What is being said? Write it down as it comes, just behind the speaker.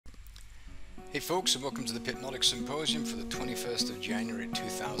Hey folks, and welcome to the Pipnotic Symposium for the 21st of January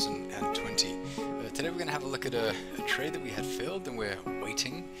 2020. Today we're going to have a look at a trade that we had filled and we're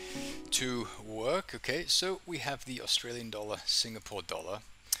waiting to work. Okay, so we have the Australian dollar, Singapore dollar,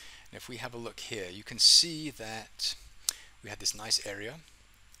 and if we have a look here, you can see that we had this nice area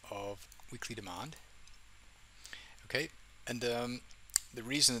of weekly demand. Okay, and the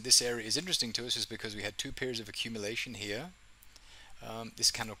reason that this area is interesting to us is because we had two periods of accumulation here. This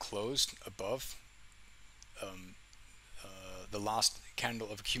candle closed above the last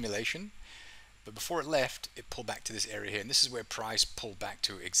candle of accumulation, but before it left, it pulled back to this area here, and this is where price pulled back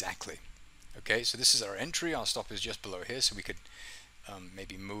to exactly. Okay, so this is our entry. Our stop is just below here, so we could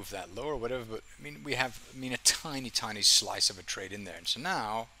maybe move that lower or whatever, but we have a tiny slice of a trade in there, and so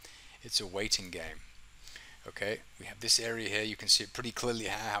now it's a waiting game. Okay, we have this area here. You can see it pretty clearly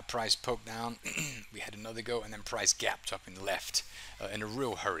how price poked down. We had another go, and then price gapped up and left in a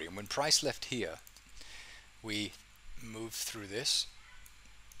real hurry. And when price left here, we moved through this.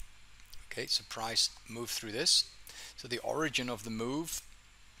 Okay, so price moved through this. So the origin of the move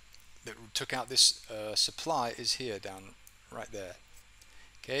that took out this supply is here, down right there.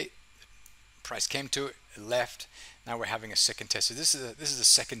 Okay, price came to it, it left. Now we're having a second test. So this is a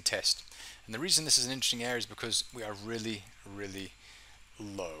second test. And the reason this is an interesting area is because we are really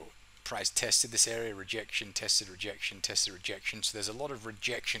low. Price tested this area, rejection, tested, rejection, tested, rejection. So there's a lot of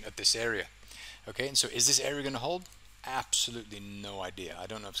rejection at this area. Okay, and so is this area going to hold? Absolutely no idea. I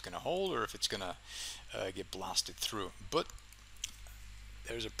don't know if it's going to hold or if it's going to get blasted through. But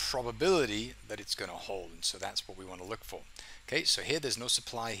there's a probability that it's going to hold, and so that's what we want to look for. Okay, so here there's no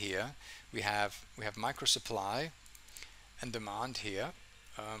supply here. We have micro supply and demand here.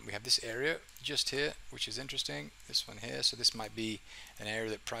 We have this area just here, which is interesting, this one here. So this might be an area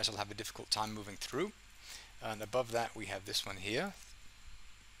that price will have a difficult time moving through. And above that we have this one here.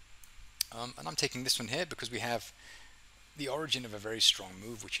 And I'm taking this one here because we have the origin of a very strong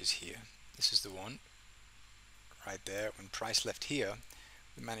move, which is here. This is the one right there. When price left here,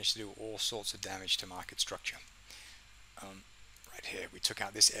 we managed to do all sorts of damage to market structure. Right here, we took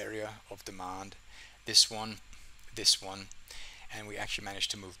out this area of demand, this one, and we actually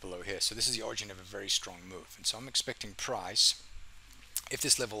managed to move below here. So this is the origin of a very strong move, and so I'm expecting price, if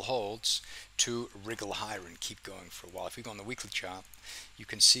this level holds, to wriggle higher and keep going for a while. If we go on the weekly chart, you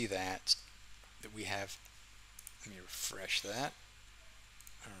can see that we have, let me refresh that,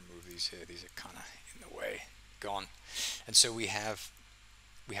 I'll remove these here, these are kind of in the way, gone. And so we have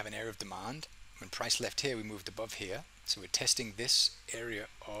an area of demand. When price left here, we moved above here, so we're testing this area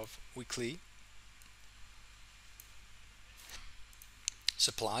of weekly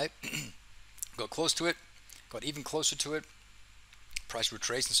supply. Got close to it, got even closer to it, price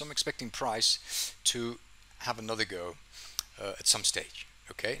retraced, and so I'm expecting price to have another go at some stage.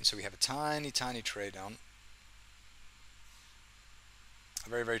 Okay, and so we have a tiny trade on, a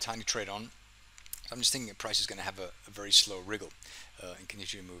very tiny trade on. So I'm just thinking that price is going to have a very slow wriggle and continue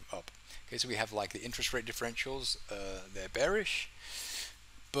to move up. Okay, so we have like the interest rate differentials, they're bearish,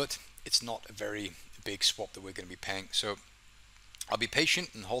 but it's not a very big swap that we're going to be paying. So I'll be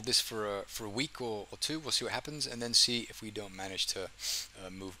patient and hold this for a week or two. We'll see what happens, and then see if we don't manage to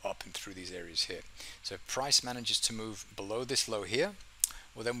move up and through these areas here. So if price manages to move below this low here,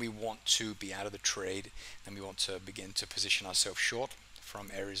 well, then we want to be out of the trade, and we want to begin to position ourselves short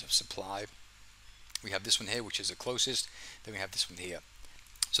from areas of supply. We have this one here, which is the closest, then we have this one here.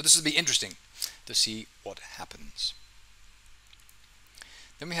 So this will be interesting to see what happens.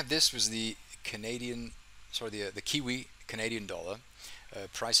 Then we have this was the the Kiwi Canadian dollar.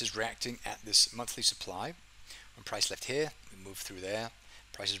 Price is reacting at this monthly supply. When price left here, we move through there.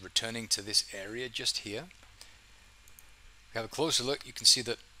 Price is returning to this area just here. We have a closer look. You can see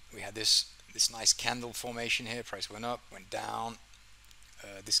that we had this nice candle formation here. Price went up, went down.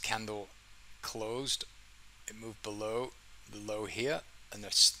 This candle closed. It moved below the low here, and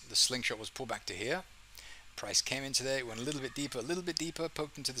the slingshot was pulled back to here. Price came into there, went a little bit deeper,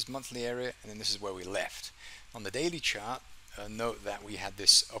 poked into this monthly area, and then this is where we left. On the daily chart, note that we had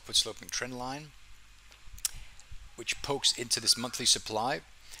this upward sloping trend line which pokes into this monthly supply,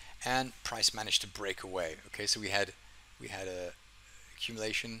 and price managed to break away. Okay, so we had a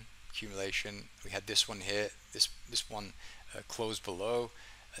accumulation, we had this one here, this one closed below,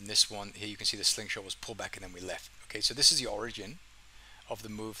 and this one here, you can see the slingshot was pulled back and then we left. Okay, so this is the origin of the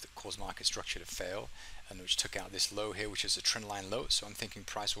move that caused market structure to fail, and which took out this low here, which is a trend line low. So I'm thinking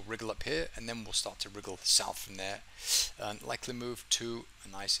price will wriggle up here, and then we'll start to wriggle south from there, and likely move to a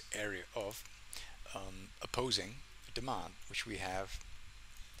nice area of opposing demand, which we have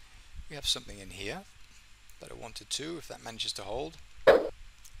something in here that I wanted to, if that manages to hold.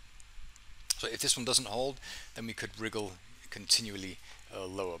 So if this one doesn't hold, then we could wriggle continually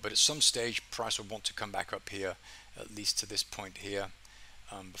lower. But at some stage, price will want to come back up here, at least to this point here,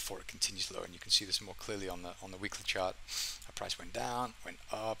 before it continues lower. And you can see this more clearly on the weekly chart. Our price went down, went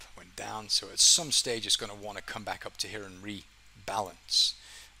up, went down. So at some stage, it's going to want to come back up to here and rebalance,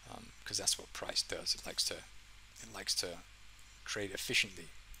 because that's what price does. It likes to trade efficiently,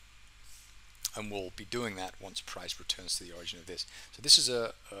 and we'll be doing that once price returns to the origin of this. So this is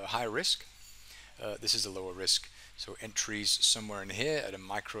a higher risk. This is a lower risk. So entries somewhere in here at a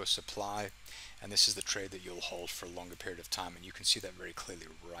micro supply, and this is the trade that you'll hold for a longer period of time, and you can see that very clearly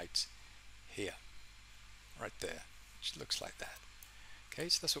right here, right there, which looks like that. Okay,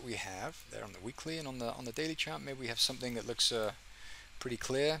 so that's what we have there on the weekly. And on the daily chart, maybe we have something that looks pretty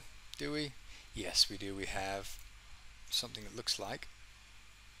clear. Do we? Yes, we do. We have something that looks like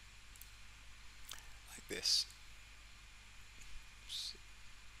this.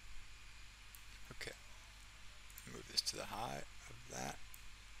 Okay, move this to the high of that.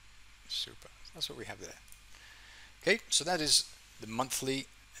 Super. That's what we have there. Okay, so that is the monthly,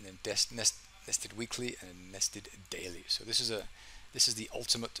 and then nested weekly, and nested daily. So this is the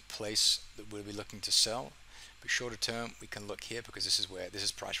ultimate place that we'll be looking to sell. But shorter term, we can look here, because this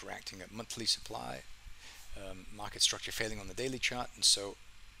is price reacting at monthly supply, market structure failing on the daily chart, and so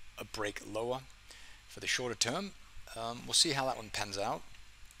a break lower for the shorter term. We'll see how that one pans out.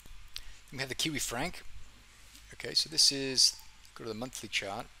 Then we have the Kiwi franc. Okay, so this is, go to the monthly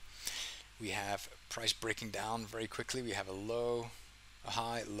chart. We have price breaking down very quickly. We have a low, a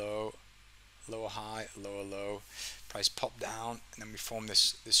high, low, lower high, lower low. Price pop down, and then we form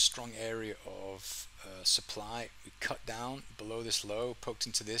this strong area of supply. We cut down below this low, poked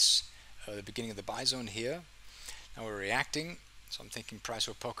into this, the beginning of the buy zone here. Now we're reacting, so I'm thinking price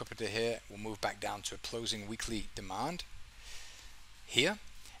will poke up into here. We'll move back down to a closing weekly demand here,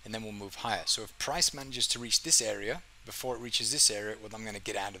 and then we'll move higher. So if price manages to reach this area before it reaches this area, well, I'm going to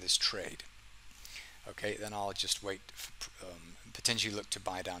get out of this trade. Okay, then I'll just wait, potentially look to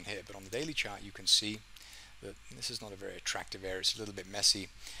buy down here. But on the daily chart, you can see that this is not a very attractive area. It's a little bit messy,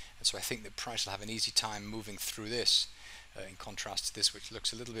 and so I think that price will have an easy time moving through this, in contrast to this, which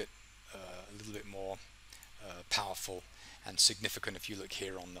looks a little bit more powerful and significant if you look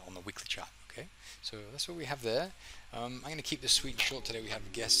here on the weekly chart. Okay, so that's what we have there. I'm going to keep this sweet and short today. We have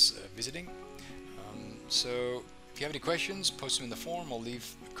guests visiting, so if you have any questions, post them in the forum or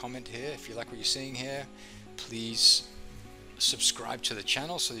leave a comment here. If you like what you're seeing here, please subscribe to the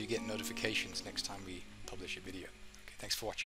channel so you get notifications next time we publish a video. Okay, thanks for watching.